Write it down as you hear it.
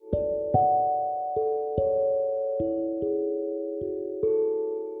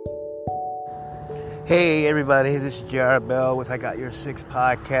Hey everybody, this is J.R. Bell with I Got Your Six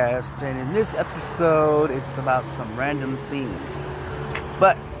podcast, and in this episode it's about some random things.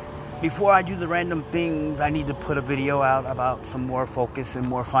 But before I do the random things, I need to put a video out about some more focus and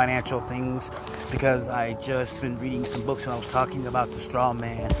more financial things, because I just been reading some books and I was talking about the straw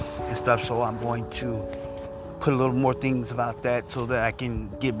man and stuff, so I'm going to put a little more things about that so that I can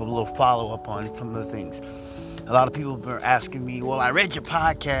give a little follow-up on some of the things. A lot of people are asking me, well, I read your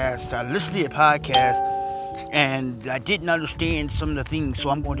podcast, I listened to your podcast, and I didn't understand some of the things, so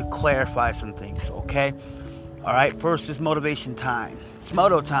I'm going to clarify some things, okay? All right, first is motivation time. It's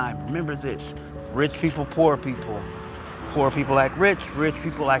moto time. Remember this: rich people, poor people. Poor people like rich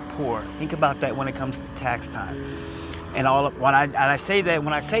people like poor. Think about that when it comes to tax time. And when I say that,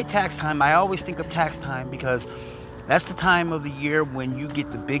 when I say tax time, I always think of tax time because that's the time of the year when you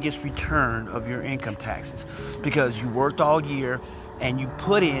get the biggest return of your income taxes, because you worked all year and you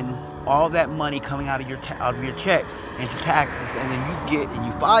put in all that money coming out of your check into taxes, and then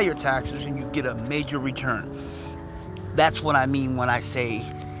you file your taxes and you get a major return. That's what I mean when I say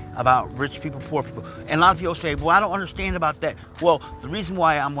about rich people, poor people. And a lot of people say, well, I don't understand about that. Well, the reason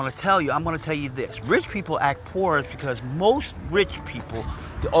why I'm going to tell you this. Rich people act poor is because most rich people,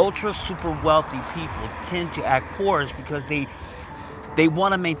 the ultra super wealthy people, tend to act poor is because they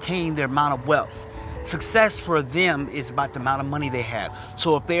want to maintain their amount of wealth. Success for them is about the amount of money they have.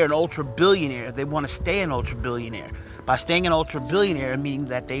 So if they're an ultra billionaire, they want to stay an ultra billionaire. By staying an ultra billionaire, meaning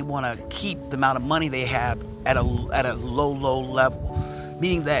that they want to keep the amount of money they have at a low level.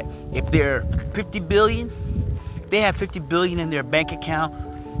 Meaning that if they're 50 billion, they have 50 billion in their bank account,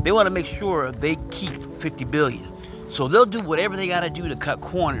 they want to make sure they keep 50 billion. So they'll do whatever they got to do to cut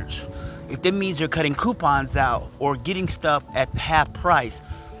corners. If that means they're cutting coupons out or getting stuff at half price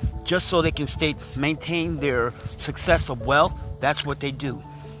just so they can maintain their success of wealth, that's what they do.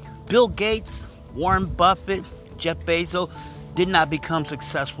 Bill Gates, Warren Buffett, Jeff Bezos did not become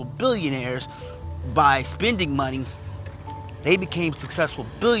successful billionaires by spending money. They became successful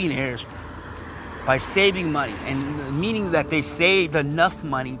billionaires by saving money, and meaning that they saved enough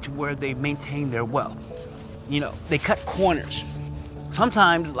money to where they maintain their wealth. They cut corners.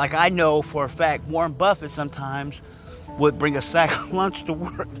 Sometimes, like I know for a fact, Warren Buffett sometimes would bring a sack of lunch to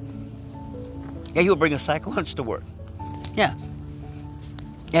work. Yeah, he would bring a sack of lunch to work. Yeah,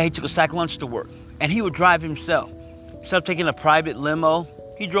 he took a sack of lunch to work, and he would drive himself. Instead of taking a private limo,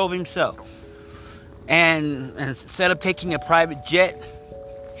 he drove himself. And instead of taking a private jet,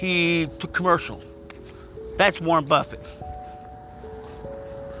 he took commercial. That's Warren Buffett.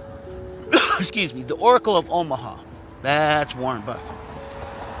 Excuse me, the Oracle of Omaha. That's Warren Buffett.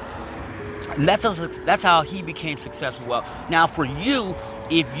 And that's how he became successful. Well, now for you,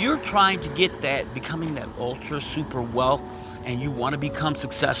 if you're trying to get that, becoming that ultra super wealth, and you want to become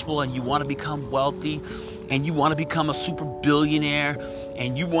successful, and you want to become wealthy, and you want to become a super billionaire,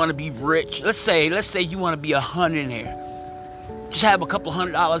 and you want to be rich. Let's say you want to be a hundredaire. Just have a couple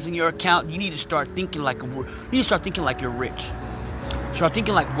 $100 in your account. You need to start thinking like you're rich. Start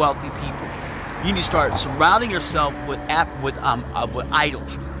thinking like wealthy people. You need to start surrounding yourself with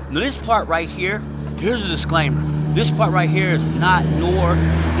idols. Now this part right here, here's a disclaimer. This part right here is not, nor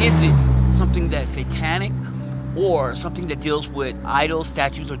is it something that's satanic or something that deals with idols,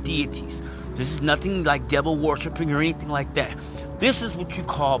 statues, or deities. This is nothing like devil worshiping or anything like that. This is what you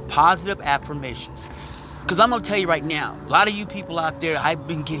call positive affirmations. Because I'm going to tell you right now, a lot of you people out there, I've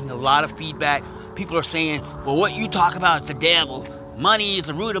been getting a lot of feedback. People are saying, well, what you talk about is the devil. Money is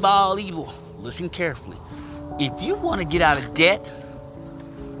the root of all evil. Listen carefully. If you want to get out of debt,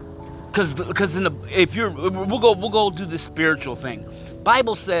 we'll go do this spiritual thing. The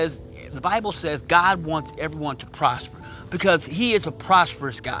Bible says God wants everyone to prosper because He is a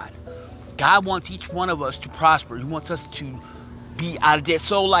prosperous God. God wants each one of us to prosper. He wants us to be out of debt.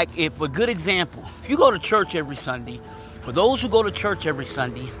 So, like, if a good example, if you go to church every Sunday, for those who go to church every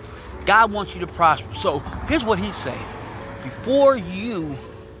Sunday, God wants you to prosper. So, here's what He's saying. Before you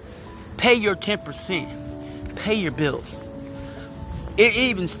pay your 10%, pay your bills. It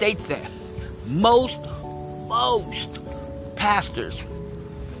even states that most pastors,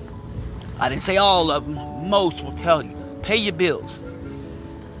 I didn't say all of them, most will tell you, pay your bills.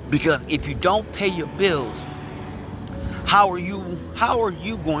 Because if you don't pay your bills, how are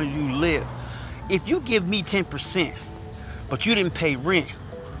you going to live? If you give me 10%, but you didn't pay rent,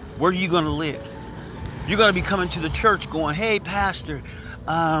 where are you going to live? You're going to be coming to the church going, hey, pastor,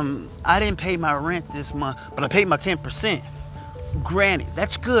 I didn't pay my rent this month, but I paid my 10%. Granted,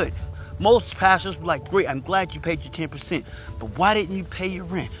 that's good. Most pastors were like, great, I'm glad you paid your 10%, but why didn't you pay your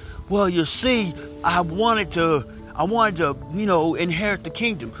rent? Well, you see, I wanted to, inherit the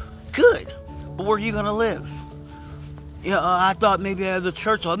kingdom. Good. But where are you going to live? I thought maybe at the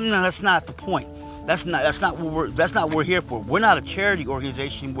church. No, that's not the point. That's not what we're here for. We're not a charity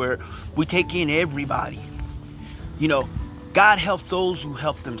organization where we take in everybody. God helps those who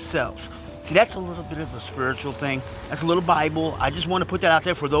help themselves. See, that's a little bit of a spiritual thing. That's a little Bible. I just want to put that out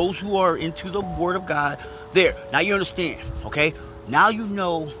there for those who are into the Word of God. There. Now you understand, okay? Now you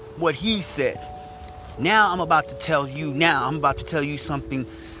know what He said. Now I'm about to tell you something.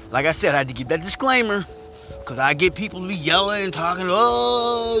 Like I said, I had to give that disclaimer. Because I get people to be yelling and talking,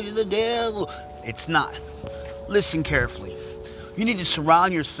 oh, you're the devil. It's not. Listen carefully. You need to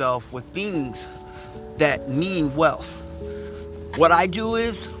surround yourself with things that mean wealth. What I do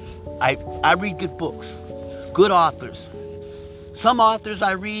is, I read good books, good authors. Some authors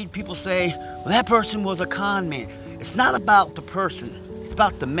I read, people say, well, that person was a con man. It's not about the person. It's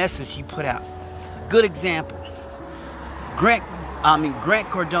about the message he put out. Good example. Grant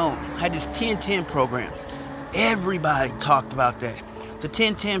Cardone had this 10-10 program. Everybody talked about that. The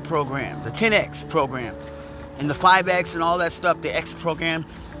 10-10 program, the 10X program, and the 5X and all that stuff, the X program.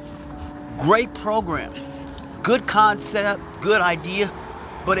 Great program. Good concept, good idea.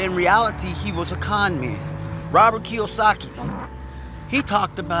 But in reality, he was a con man. Robert Kiyosaki, he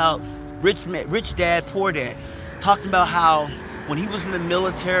talked about rich dad, poor dad. Talked about how when he was in the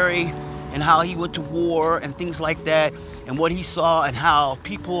military and how he went to war and things like that, and what he saw and how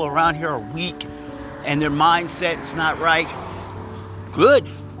people around here are weak and their mindset's not right. Good.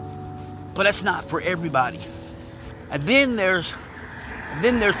 But that's not for everybody. And then there's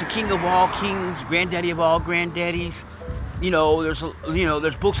the king of all kings, granddaddy of all granddaddies.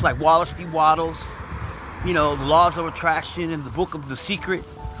 There's books like Wallace D. Wattles, The Laws of Attraction, and the book of The Secret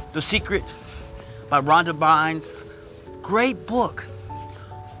by Rhonda Bynes. Great book.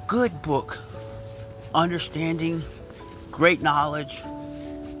 Good book. Understanding, great knowledge,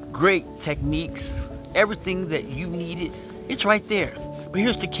 great techniques, everything that you needed. It's right there. But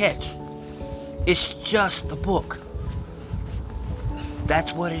here's the catch. It's just a book.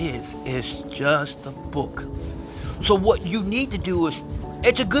 That's what it is. It's just a book. So what you need to do is,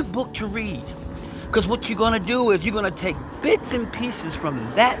 it's a good book to read. Because what you're going to do is you're going to take bits and pieces from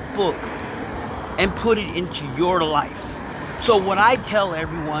that book and put it into your life. So what I tell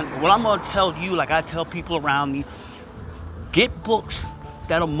everyone, what I'm going to tell you, like I tell people around me, get books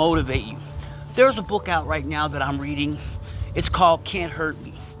that'll motivate you. There's a book out right now that I'm reading. It's called Can't Hurt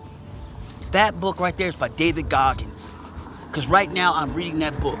Me. That book right there is by David Goggins. Because right now I'm reading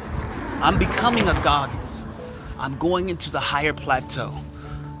that book. I'm becoming a Goggins. I'm going into the higher plateau.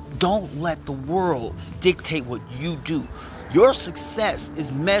 Don't let the world dictate what you do. Your success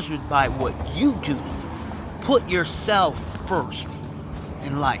is measured by what you do. Put yourself first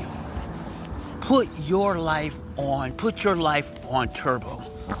in life. Put your life on turbo.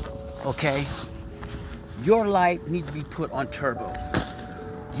 Okay? Your life needs to be put on turbo.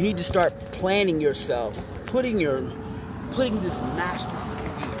 You need to start planning yourself, putting this master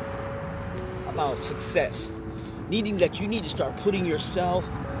about success. You need to start putting yourself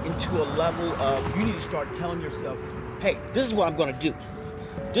into a level of, you need to start telling yourself, hey, this is what I'm going to do.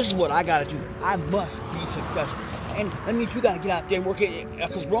 This is what I got to do. I must be successful. And that means you got to get out there and work it.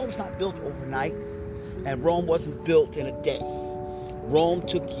 Because Rome's not built overnight. And Rome wasn't built in a day. Rome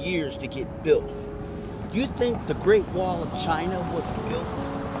took years to get built. You think the Great Wall of China was built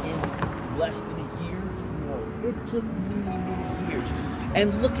in less than a year? No, it took many years.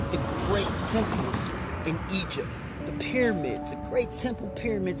 And look at the great temples in Egypt. The pyramids, the great temple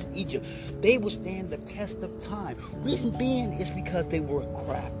pyramids in Egypt, they will stand the test of time. Reason being is because they were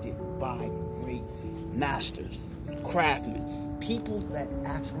crafted by great masters, craftsmen, people that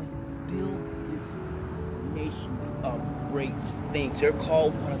actually build this nation of great things. They're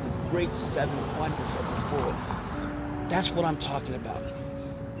called one of the great 7 wonders of the world. That's what I'm talking about.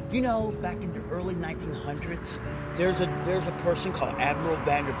 Back in the early 1900s, there's a person called Admiral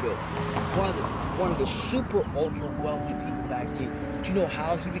Vanderbilt, one of the super ultra wealthy people back then. Do you know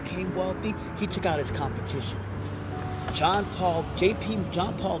how he became wealthy? He took out his competition. John Paul Getty,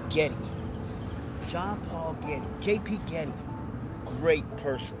 J.P. Getty, great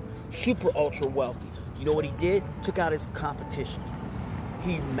person, super ultra wealthy. You know what he did? Took out his competition.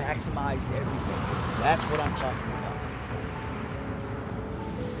 He maximized everything. That's what I'm talking about.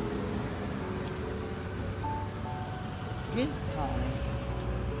 His time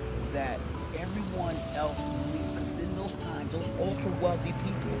that everyone else believed in those times, those ultra wealthy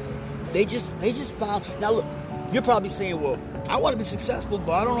people, they just found. Now look, you're probably saying, well, I want to be successful,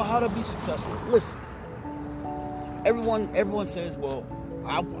 but I don't know how to be successful. Listen, everyone says, well,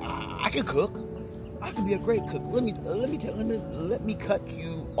 I can cook. I can be a great cook. Let me cut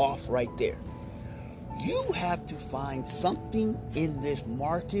you off right there. You have to find something in this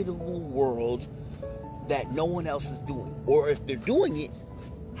marketable world that no one else is doing. Or if they're doing it,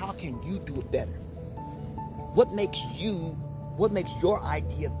 how can you do it better? What makes your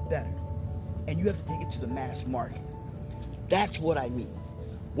idea better? And you have to take it to the mass market. That's what I mean.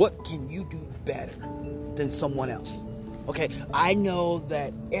 What can you do better than someone else? Okay, I know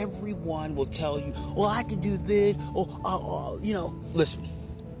that everyone will tell you, well, I can do this, listen.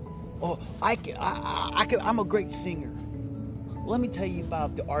 Oh, I'm a great singer. Let me tell you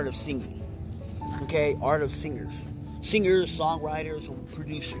about the art of singing. Okay, art of singers. Singers, songwriters,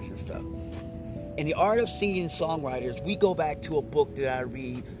 producers and stuff. In the art of singing and songwriters, we go back to a book that I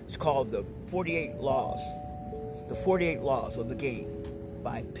read. It's called The 48 Laws. The 48 Laws of the Game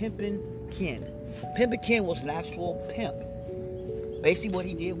by Pimpin' Ken. Pimpin' Ken was an actual pimp. Basically what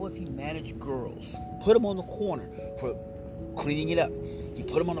he did was he managed girls. Put them on the corner for cleaning it up. He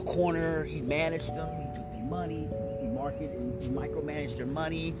put them on the corner, he managed them, he took their money, he marketed and he micromanaged their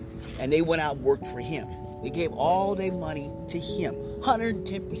money, and they went out and worked for him. They gave all their money to him.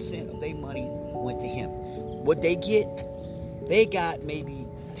 110% of their money went to him. What they get? They got maybe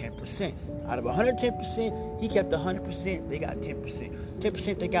 10%. Out of 110%, he kept 100%, they got 10%.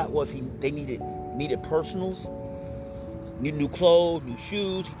 10% they got was they needed personals, needed new clothes, new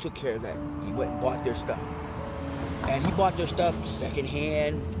shoes. He took care of that. He went and bought their stuff. And he bought their stuff second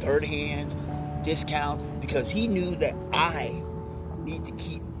hand, third hand, discounts, because he knew that I need to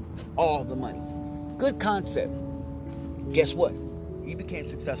keep all the money. Good concept. Guess what? He became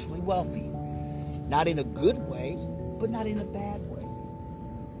successfully wealthy. Not in a good way, but not in a bad way.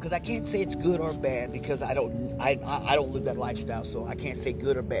 Because I can't say it's good or bad because I don't live that lifestyle, so I can't say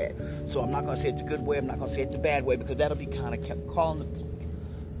good or bad. So I'm not going to say it's a good way, I'm not going to say it's a bad way, because that'll be kind of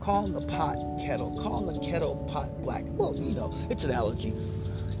calling the pot kettle, calling the kettle pot black. Well, it's an analogy,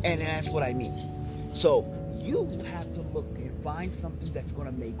 and that's what I mean. So you have to look and find something that's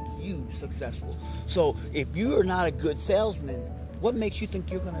going to make you successful. So if you are not a good salesman, what makes you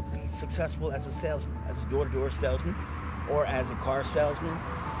think you're going to be successful as a salesman, as a door-to-door salesman, or as a car salesman?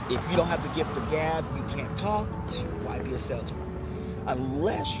 If you don't have the gift of gab, you can't talk, why be a salesman?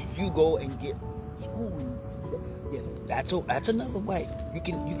 Unless you go and get schooling. Yes, that's another way. You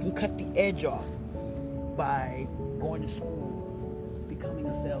can cut the edge off by going to school, becoming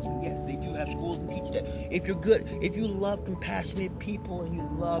a salesman. Yes, they do have schools that teach that. If you're good, if you love compassionate people and you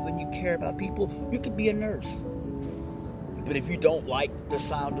love and you care about people, you could be a nurse. But if you don't like the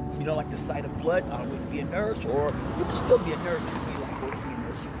sight of blood, I wouldn't be a nurse. Or you can still be a nurse. You could be like working in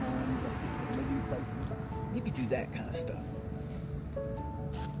nursing homes, you could do that kind of stuff.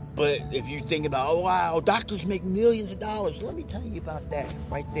 But if you think about, oh wow, doctors make millions of dollars, let me tell you about that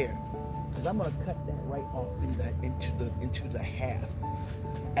right there, because I'm going to cut that right off into the half.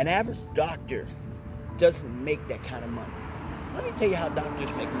 An average doctor doesn't make that kind of money. Let me tell you how doctors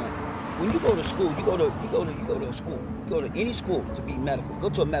make money. When you go to school, you go to a school, you go to any school to be medical. Go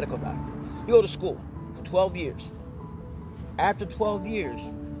to a medical doctor. You go to school for 12 years. After 12 years,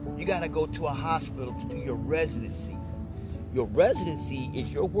 you got to go to a hospital to do your residency. Your residency is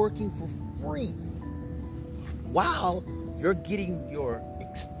you're working for free while you're getting your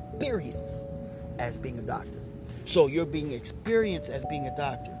experience as being a doctor. So you're being experienced as being a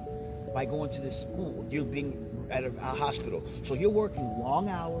doctor by going to this school. You're being at a hospital. So you're working long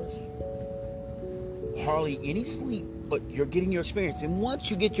hours, hardly any sleep, but you're getting your experience. And once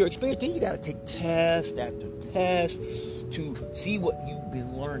you get your experience, then you got to take test after test to see what you've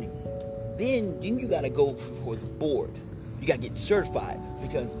been learning. Then you got to go for the board. You got to get certified,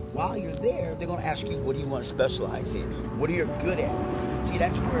 because while you're there, they're going to ask you, what do you want to specialize in? What are you good at? See,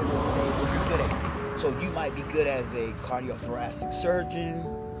 that's where they'll say what you're good at. So you might be good as a cardiothoracic surgeon.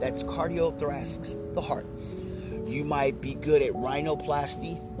 That's cardiothoracic, the heart. You might be good at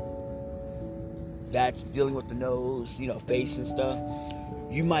rhinoplasty. That's dealing with the nose, face and stuff.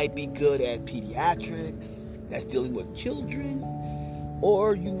 You might be good at pediatrics. That's dealing with children.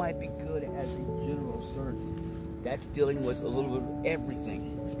 Or you might be good as a general surgeon. That's dealing with a little bit of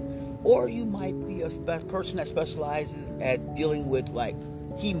everything. Or you might be a person that specializes at dealing with like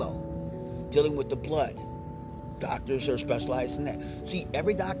hemo, dealing with the blood. Doctors are specialized in that. See,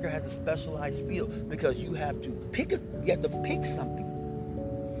 every doctor has a specialized field, because you have to pick something.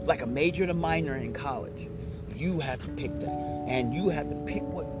 Like a major and a minor in college. You have to pick that. And you have to pick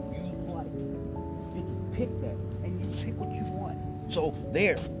what you like. You pick that. And you pick what you want. So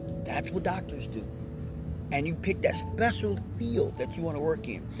that's what doctors do. And you pick that special field that you want to work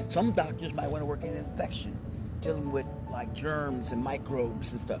in. Some doctors might want to work in infection, dealing with like germs and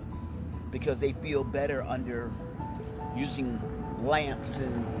microbes and stuff, because they feel better under using lamps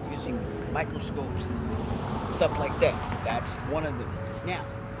and using microscopes and stuff like that. That's one of them. Now,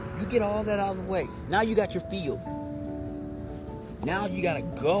 you get all that out of the way. Now you got your field. Now you got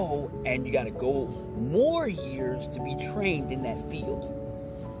to go, and you got to go more years to be trained in that field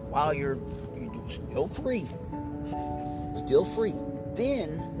while you're still free. Still free.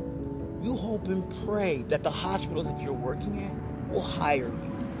 Then you hope and pray that the hospital that you're working at will hire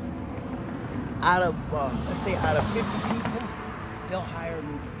you. Out of, let's say out of 50 people, they'll hire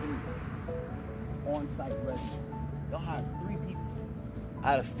me 3 on-site residents. They'll hire 3 people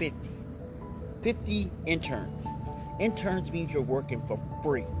out of 50. 50 interns. Interns means you're working for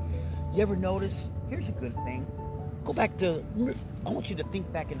free. You ever notice? Here's a good thing. Go back to, I want you to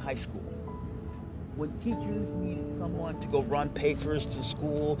think back in high school. When teachers needed someone to go run papers to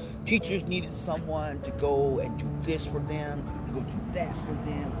school, teachers needed someone to go and do this for them, to go do that for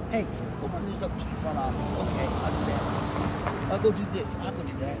them. Hey, go run this up to the front office. Okay, I'll do that. I'll go do this. I'll go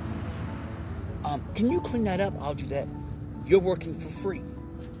do that. Can you clean that up? I'll do that. You're working for free.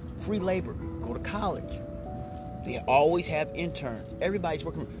 Free labor. Go to college. They always have interns. Everybody's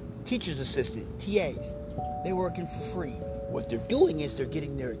working. Teacher's assistant, TAs. They're working for free. What they're doing is they're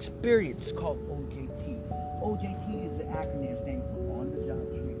getting their experience. It's called OJT. OJT is the acronym standing for on the job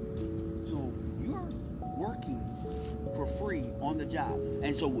training. So you're working for free on the job.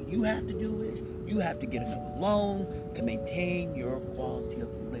 And so what you have to do is you have to get another loan to maintain your quality of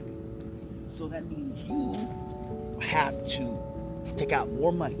living. So that means you have to take out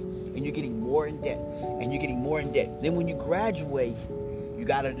more money, and you're getting more in debt, and you're getting more in debt. Then when you graduate, you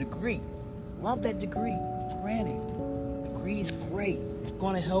got a degree. Love that degree. Granted, degree is great. It's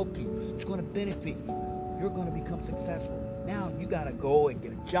going to help you. It's going to benefit you. You're going to become successful. Now you got to go and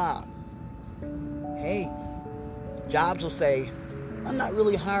get a job. Hey, jobs will say, I'm not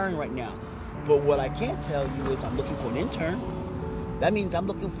really hiring right now. But what I can tell you is I'm looking for an intern. That means I'm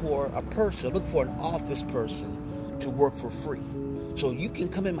looking for a person, I'm looking for an office person to work for free. So you can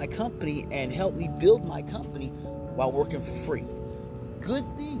come in my company and help me build my company while working for free. Good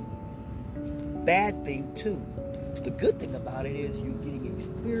thing. Bad thing too. The good thing about it is you're getting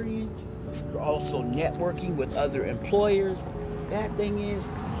experience. You're also networking with other employers. Bad thing is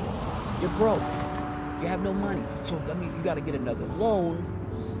you're broke. You have no money. So that means you got to get another loan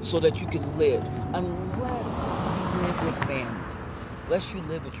so that you can live. Unless you live with family. Unless you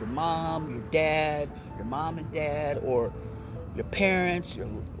live with your mom, your dad, your mom and dad, or your parents,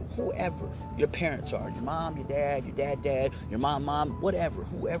 whoever your parents are. Your mom, your dad, your mom, whatever.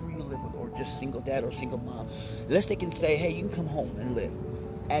 Whoever you live with, or just single dad or single mom. Unless they can say, hey, you can come home and live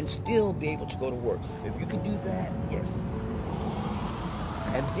and still be able to go to work. If you can do that, yes.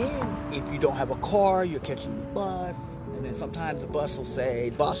 And then if you don't have a car, you're catching the bus, and then sometimes the boss will say,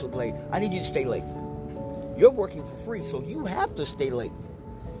 I need you to stay late. You're working for free, so you have to stay late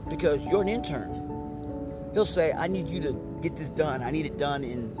because you're an intern. He'll say, I need you to get this done. I need it done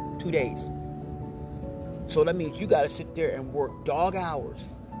in 2 days. So that means you got to sit there and work dog hours.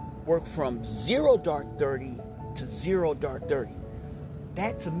 Work from 0 dark 30 to 0 dark 30.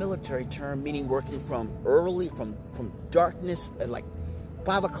 That's a military term, meaning working from darkness at like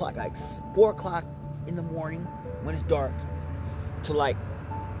 5 o'clock, like 4 o'clock in the morning when it's dark, to like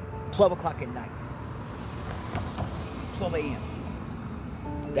 12 o'clock at night. 12 a.m.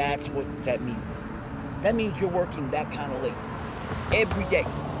 That's what that means. That means you're working that kind of late. Every day.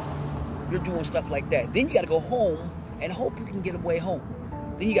 You're doing stuff like that. Then you got to go home and hope you can get away home.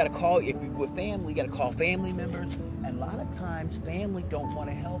 Then you got to call, if you're with family, you got to call family members. And a lot of times, family don't want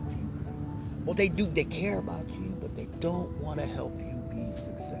to help you. Well, they do. They care about you, but they don't want to help you be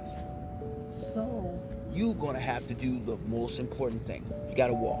successful. So, you're going to have to do the most important thing. You got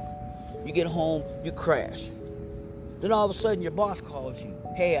to walk. You get home, you crash. Then all of a sudden, your boss calls you.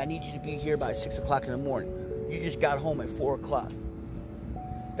 Hey, I need you to be here by 6 o'clock in the morning. You just got home at 4 o'clock.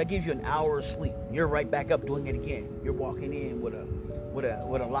 That gives you an hour of sleep. You're right back up doing it again. You're walking in with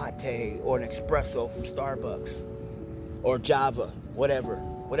a latte or an espresso from Starbucks or Java, whatever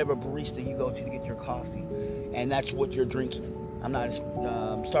barista you go to get your coffee, and that's what you're drinking. I'm not.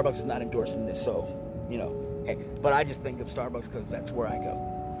 Starbucks is not endorsing this, so hey. But I just think of Starbucks because that's where I go.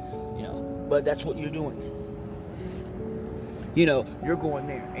 But that's what you're doing. You're going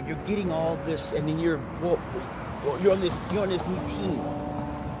there and you're getting all this, and then you're on this new team,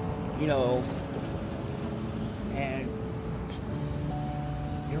 and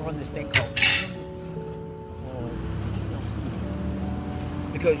you're on this thing called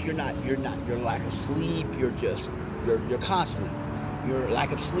because you're lack of sleep. You're constantly your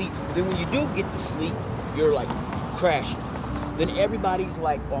lack of sleep. But then when you do get to sleep, you're like crashing. Then everybody's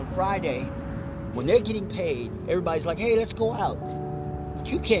like on Friday, When they're getting paid, everybody's like, hey, let's go out. But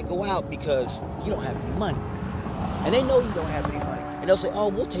you can't go out because you don't have any money. And they know you don't have any money. And they'll say, oh,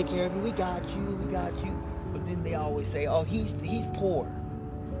 we'll take care of you. We got you. But then they always say, oh, he's poor.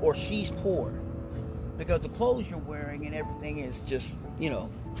 Or she's poor. Because the clothes you're wearing and everything is just,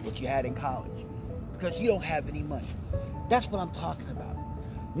 what you had in college. Because you don't have any money. That's what I'm talking about.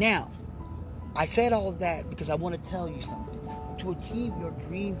 Now, I said all of that because I want to tell you something. To achieve your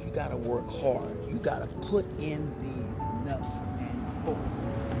dreams, you got to work hard. You got to put in the nuts and bolts.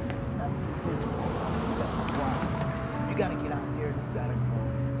 You got to get out there, you got to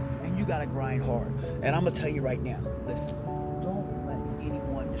grind. And you got to grind hard. And I'm going to tell you right now, listen, don't let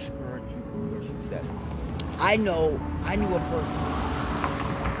anyone discourage you from your success. I knew a person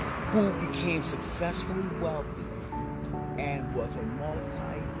who became successfully wealthy and was a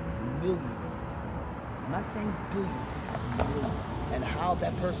multi-millionaire. I'm not saying billion. And how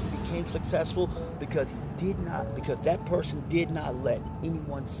that person became successful because that person did not let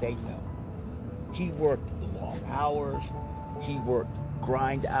anyone say no. He worked long hours, he worked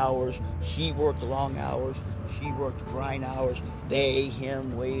grind hours, she worked long hours, she worked grind hours, they,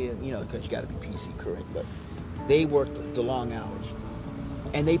 him, we, because you got to be PC correct, but they worked the long hours.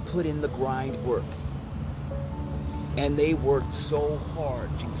 And they put in the grind work. And they worked so hard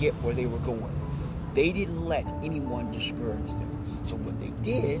to get where they were going. They didn't let anyone discourage them. So what they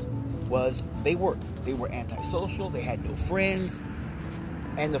did was they worked. They were antisocial. They had no friends.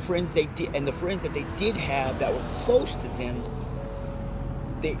 And the friends that they did have that were close to them,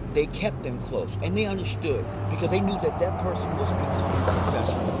 they kept them close. And they understood because they knew that person was becoming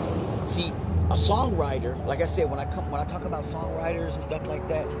successful. See, a songwriter, like I said, when I talk about songwriters and stuff like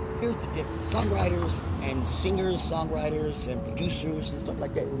that, here's the difference. Songwriters and singers, songwriters and producers and stuff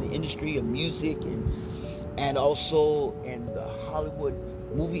like that in the industry of music and also in the Hollywood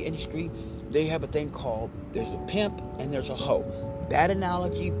movie industry, they have a thing called, there's a pimp and there's a hoe. Bad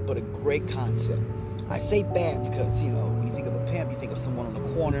analogy, but a great concept. I say bad because, when you think of a pimp, you think of someone on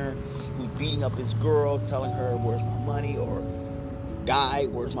the corner who's beating up his girl, telling her, where's my money? Or, guy,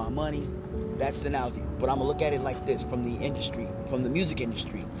 where's my money? That's the analogy. But I'm going to look at it like this from the industry, from the music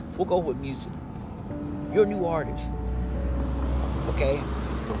industry. We'll go with music. You're a new artist. Okay?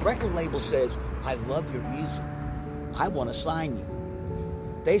 The record label says, I love your music. I want to sign you.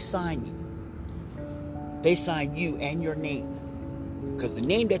 They sign you. They sign you and your name. Because the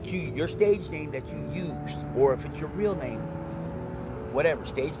name your stage name that you used, or if it's your real name, whatever,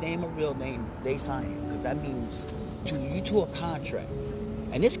 stage name or real name, they sign it. Because that means to a contract.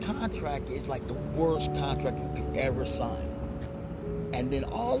 And this contract is like the worst contract you could ever sign. And then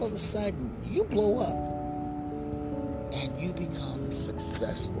all of a sudden, you blow up. And you become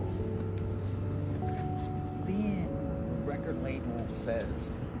successful. Then the record label says,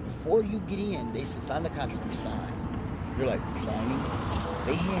 before you get in, they sign the contract, you sign. You're like, signing?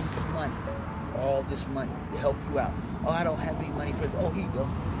 They hand you money. All this money to help you out. Oh, I don't have any money for this. Oh, here you go.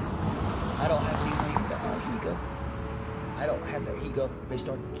 I don't have any money for that. Oh, here you go. I don't have that. Here you go. They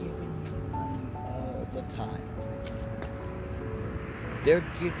start giving you money all the time. They're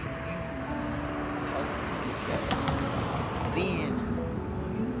giving you then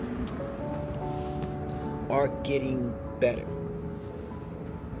you are getting better.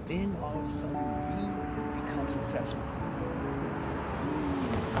 Then all of a sudden you become successful.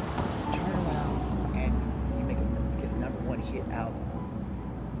 Turn around and you get a number one hit album.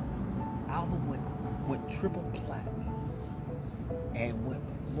 Album went triple platinum and went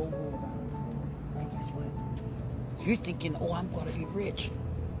global. And guess what? You're thinking, oh, I'm going to be rich.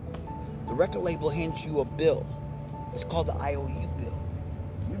 The record label hands you a bill. It's called the IOU bill.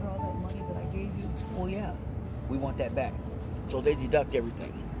 Remember all that money that I gave you? Oh, yeah. We want that back. So they deduct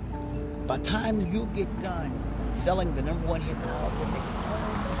everything. By the time you get done selling the number one hit album,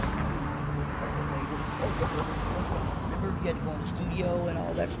 remember you had to go in the studio and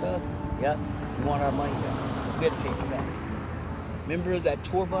all that stuff? Yep. We want our money back. We had to pay for that. Remember that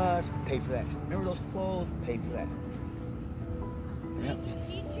tour bus? Pay for that. Remember those clothes? Pay for that. Yep.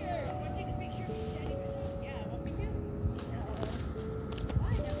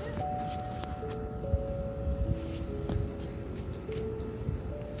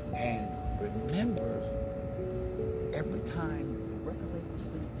 And remember, every time record label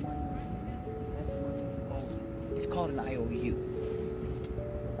sends money, that's money you owe. It's called an IOU.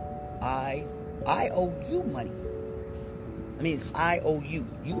 I owe you money. I mean, I owe you.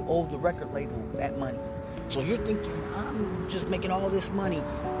 You owe the record label that money. So you're thinking, I'm just making all this money.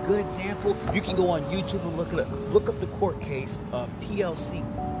 Good example, you can go on YouTube and look it up. Look up the court case of TLC.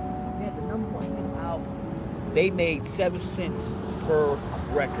 They had the number one hit album. They made 7 cents per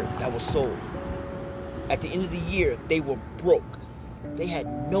record that was sold. At the end of the year, they were broke. They had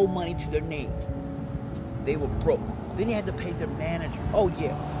no money to their name. They were broke. Then you had to pay their manager. Oh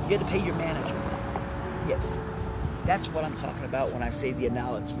yeah, you had to pay your manager. Yes, that's what I'm talking about when I say the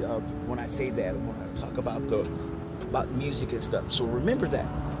analogy of, when I say that, when I talk about music and stuff. So remember that.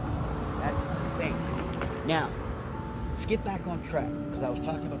 That's the thing. Now, let's get back on track, because I was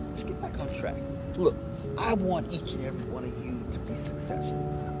talking about, let's get back on track. Look, I want each and every one of you to be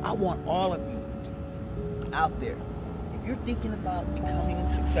successful. I want all of you out there. If you're thinking about becoming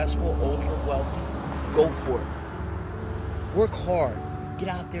successful, ultra wealthy, go for it. Work hard. Get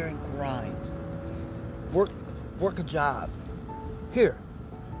out there and grind. Work a job. Here,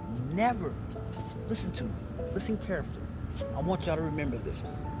 never, listen to me. Listen carefully. I want y'all to remember this.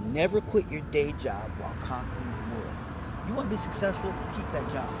 Never quit your day job while conquering the world. You want to be successful? Keep that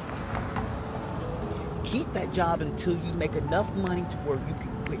job. Keep that job until you make enough money to where you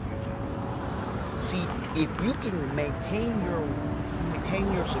can quit your job. See, if you can maintain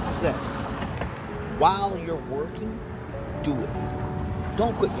your success while you're working, do it.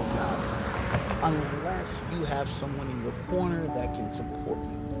 Don't quit your job unless you have someone in your corner that can support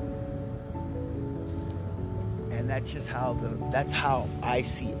you. And that's how I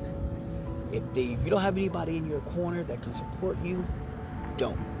see it. If you don't have anybody in your corner that can support you,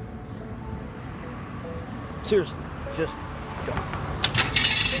 don't. Seriously, just don't.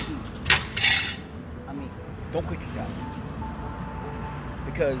 Don't quit your job.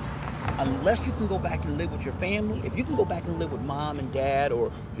 Because unless you can go back and live with your family, if you can go back and live with mom and dad, or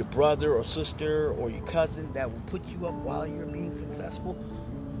your brother or sister or your cousin that will put you up while you're being successful,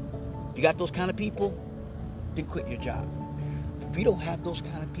 you got those kind of people, then quit your job. If you don't have those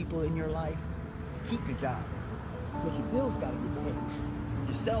kind of people in your life, keep your job. Because your bills got to get paid.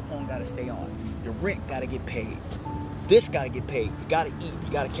 Your cell phone got to stay on. Your rent got to get paid. This got to get paid. You got to eat.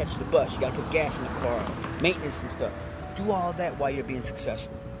 You got to catch the bus. You got to put gas in the car. Maintenance and stuff. Do all that while you're being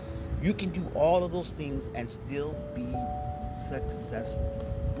successful. You can do all of those things and still be successful.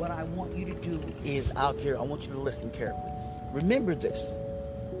 What I want you to do is out there, I want you to listen carefully. Remember this.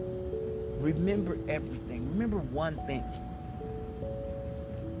 Remember everything. Remember one thing.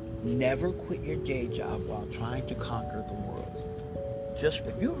 Never quit your day job while trying to conquer the world. Just,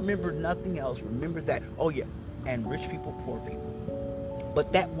 if you remember nothing else, remember that. Oh yeah, and rich people, poor people.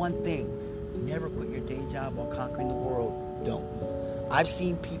 But that one thing, never quit your day job while conquering the world. Don't. I've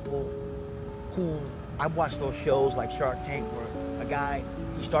seen people who, I watched those shows like Shark Tank, where a guy,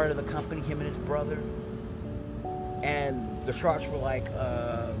 he started a company, him and his brother, and the sharks were like,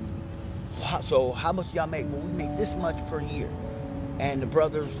 so how much y'all make? Well, we make this much per year. And the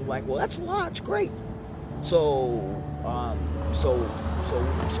brothers were like, well, that's a lot, it's great. So are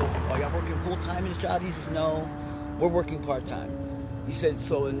y'all working full-time in this job? He says, no, we're working part-time. He said,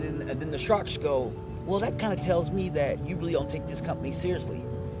 so, and then the sharks go, well, that kind of tells me that you really don't take this company seriously.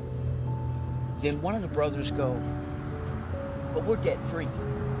 Then one of the brothers go, but we're debt-free.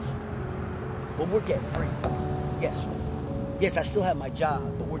 But we're debt-free. Yes, I still have my job,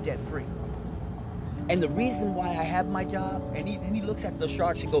 but we're debt-free. And the reason why I have my job, and he looks at the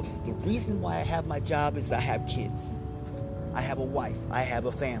sharks and goes, the reason why I have my job is I have kids. I have a wife. I have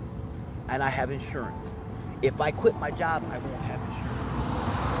a family. And I have insurance. If I quit my job, I won't have insurance.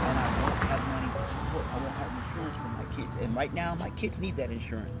 And I won't have money to support. I won't have insurance for my kids. And right now, my kids need that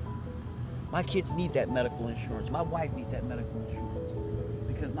insurance. My kids need that medical insurance. My wife needs that medical insurance.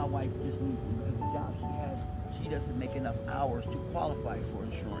 Because my wife just needs it. Because the job she has, she doesn't make enough hours to qualify for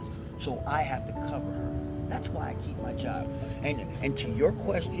insurance. So I have to cover her. That's why I keep my job. And to your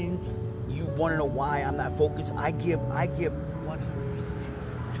question, you want to know why I'm not focused? I give 100% to my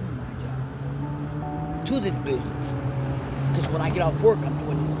job, to this business. Because when I get off work, I'm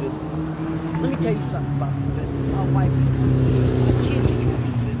doing this business. Let me tell you something about this business. My wife is doing this. My kids are doing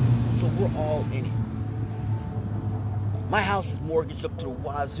this business. So we're all in it. My house is mortgaged up to the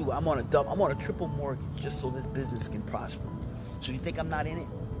wazoo. I'm on a triple mortgage just so this business can prosper. So you think I'm not in it?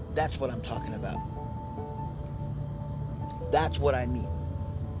 That's what I'm talking about. That's what I mean.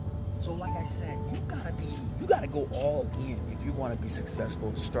 So like I said, you gotta go all in if you want to be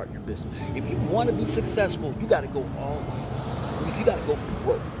successful to start your business. If you want to be successful, you gotta go all in. I mean, you gotta go for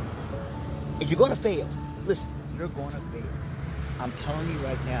broke. If you're gonna fail, listen, you're gonna fail. I'm telling you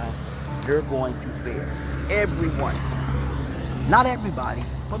right now, you're going to fail. Everyone. Not everybody,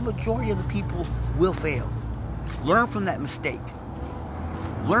 but majority of the people will fail. Learn from that mistake.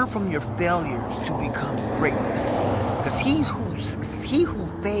 Learn from your failures to become greatness. Because he who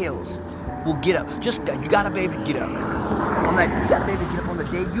fails will get up. You gotta be able to get up. You gotta be able to get up on the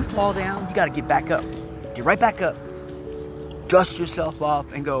day you fall down. You gotta get back up. Get right back up. Dust yourself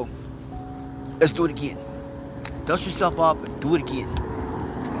off and go, Let's do it again. Dust yourself off and do it again.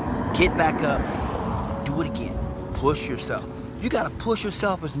 Get back up. Do it again. Push yourself. You got to push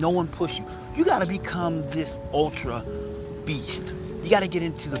yourself as no one push you. You got to become this ultra beast. You got to get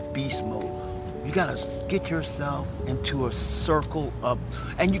into the beast mode. You got to get yourself into a circle of,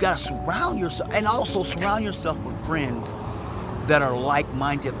 and you got to surround yourself, and also surround yourself with friends that are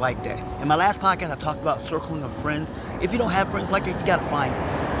like-minded like that. In my last podcast, I talked about circling of friends. If you don't have friends like that, you got to find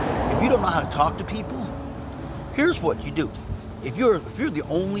them. If you don't know how to talk to people, here's what you do. If you're the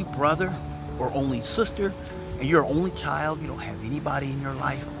only brother or only sister, and you're an only child, you don't have anybody in your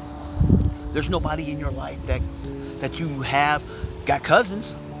life. There's nobody in your life that you have got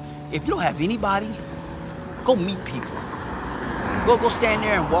cousins. If you don't have anybody, go meet people. Go stand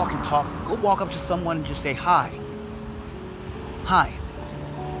there and walk and talk. Go walk up to someone and just say hi. Hi.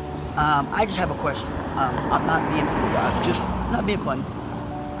 I just have a question. I'm not being funny.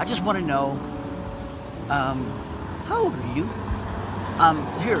 I just want to know, how old are you? I'm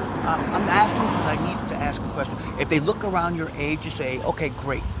asking because I need to ask a question. If they look around your age, you say, okay,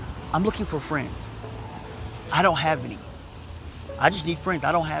 great. I'm looking for friends. I don't have any. I just need friends.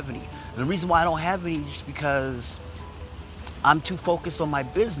 I don't have any. And the reason why I don't have any is just because I'm too focused on my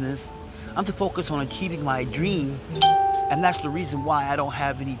business. I'm too focused on achieving my dream. And that's the reason why I don't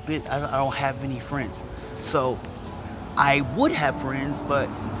have any friends. So I would have friends, but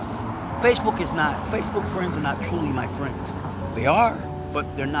Facebook friends are not truly my friends. They are, but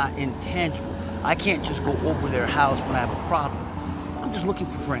they're not intangible. I can't just go over their house when I have a problem. I'm just looking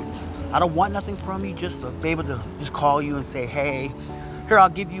for friends. I don't want nothing from you, just to be able to just call you and say, hey, I'll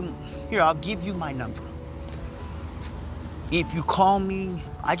give you my number. If you call me,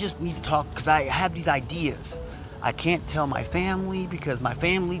 I just need to talk because I have these ideas. I can't tell my family because my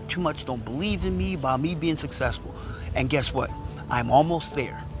family too much don't believe in me about me being successful. And guess what? I'm almost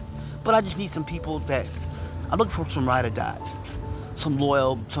there. But I just need some people that, I'm looking for some ride or dies. Some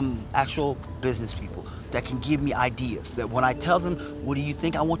loyal, some actual business people that can give me ideas. That when I tell them, what do you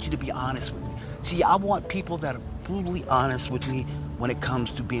think? I want you to be honest with me. See, I want people that are brutally honest with me when it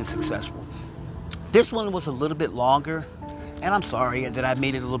comes to being successful. This one was a little bit longer, and I'm sorry that I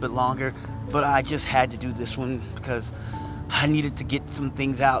made it a little bit longer, but I just had to do this one because I needed to get some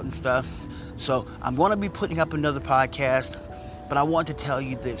things out and stuff. So I'm going to be putting up another podcast, but I want to tell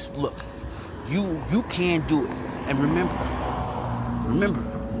you this. Look, you can do it. And remember,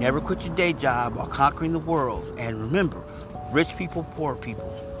 never quit your day job while conquering the world. And remember, rich people, poor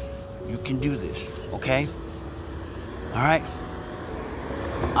people, you can do this, okay? All right?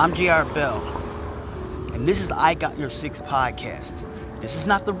 I'm J.R. Bell, and this is I Got Your Six podcast. This is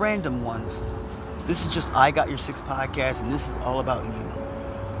not the random ones. This is just I Got Your Six podcast, and this is all about you.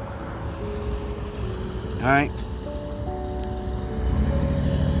 All right?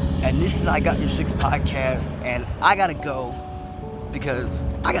 And this is I Got Your Six podcast, and I gotta go because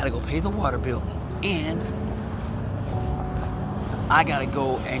I gotta go pay the water bill, and I gotta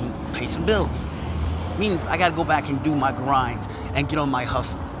go and pay some bills. Means I gotta go back and do my grind and get on my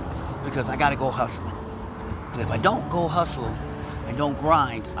hustle because I gotta go hustle. And if I don't go hustle and don't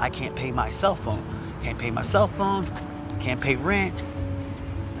grind, I can't pay my cell phone. Can't pay my cell phone, can't pay rent,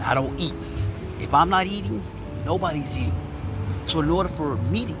 I don't eat. If I'm not eating, nobody's eating. So in order for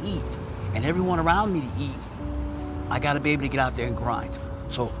me to eat and everyone around me to eat, I got to be able to get out there and grind.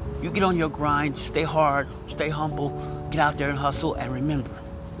 So you get on your grind, stay hard, stay humble, get out there and hustle, and remember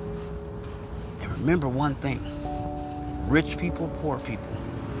one thing. Rich people, poor people,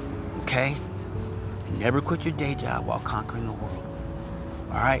 okay? And never quit your day job while conquering the world.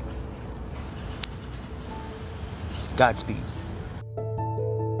 All right? Godspeed.